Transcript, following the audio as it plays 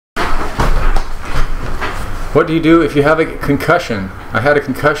What do you do if you have a concussion? I had a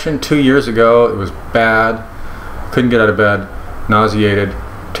concussion 2 years ago. It was bad. Couldn't get out of bed. Nauseated.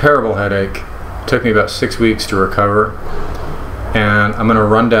 Terrible headache. Took me about 6 weeks to recover. And I'm going to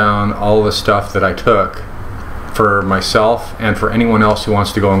run down all the stuff that I took for myself and for anyone else who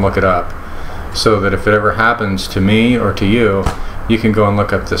wants to go and look it up, so that if it ever happens to me or to you, you can go and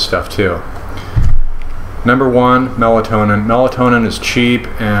look up this stuff too. Number one, melatonin. Melatonin is cheap,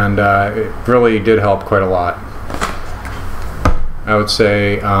 and it really did help quite a lot. I would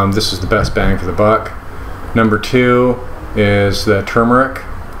say this is the best bang for the buck. Number two is the turmeric.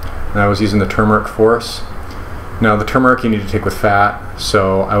 And I was using the turmeric force. Now the turmeric you need to take with fat,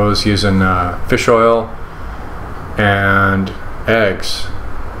 so I was using fish oil and eggs.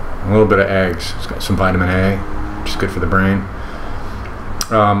 A little bit of eggs. It's got some vitamin A, which is good for the brain.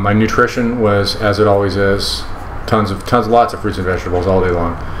 My nutrition was, as it always is, lots of fruits and vegetables all day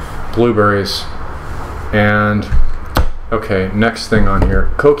long. Blueberries. And okay, next thing on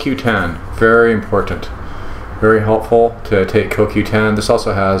here, CoQ10, very important. Very helpful to take CoQ10. This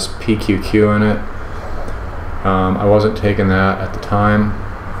also has PQQ in it. I wasn't taking that at the time,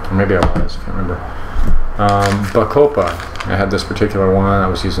 or maybe I was, I can't remember. Bacopa, I had this particular one, I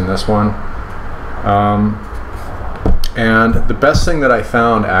was using this one. And the best thing that I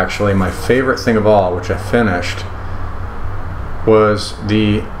found, actually, my favorite thing of all, which I finished, was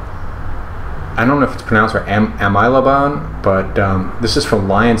the, I don't know if it's pronounced right, amylobone, but this is from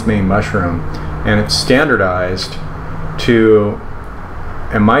lion's mane mushroom, and it's standardized to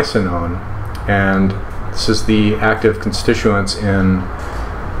amicinone, and this is the active constituents in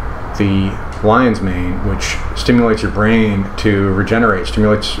the lion's mane, which stimulates your brain to regenerate,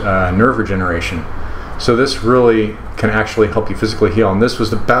 stimulates nerve regeneration. So this really can actually help you physically heal, and this was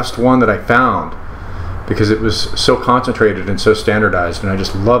the best one that I found because it was so concentrated and so standardized, and I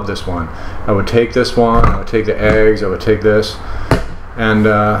just love this one. I would take this one, I would take the eggs, I would take this, and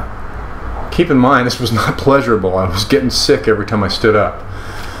keep in mind this was not pleasurable. I was getting sick every time I stood up.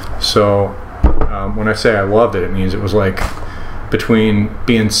 So when I say I loved it, it means it was like between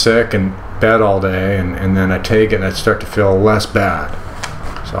being sick and bed all day, and then I take it and I'd start to feel less bad.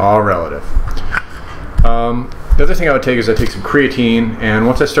 It's all relative. The other thing I would take is I take some creatine, and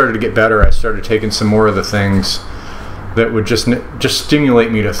once I started to get better, I started taking some more of the things that would just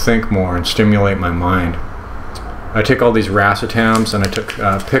stimulate me to think more and stimulate my mind. I take all these racetams, and I took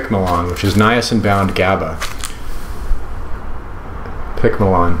Picmalon, which is niacin-bound GABA.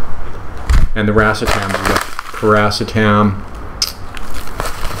 Picmalon. And the racetams, we've got paracetam,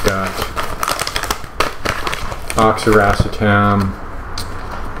 we've got oxiracetam,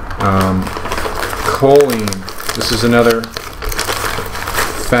 choline. This is another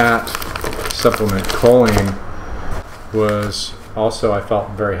fat supplement. Choline was also, I felt,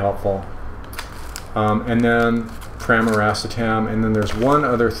 very helpful. And then pramiracetam, and then there's one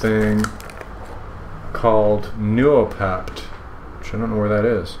other thing called Nuopept, which I don't know where that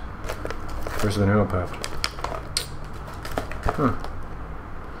is. Where's the Nuopept? Huh.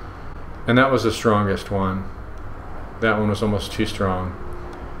 And that was the strongest one. That one was almost too strong.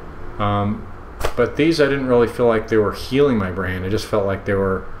 But these, I didn't really feel like they were healing my brain. I just felt like they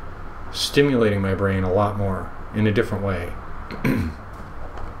were stimulating my brain a lot more in a different way. In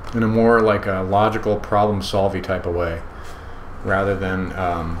a more like a logical problem-solving type of way, rather than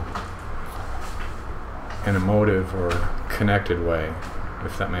an emotive or connected way,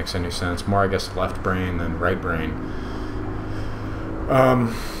 if that makes any sense. More, I guess, left brain than right brain.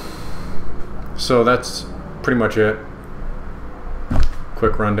 So that's pretty much it.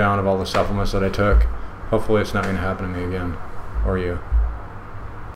 Quick rundown of all the supplements that I took. Hopefully it's not going to happen to me again, or you.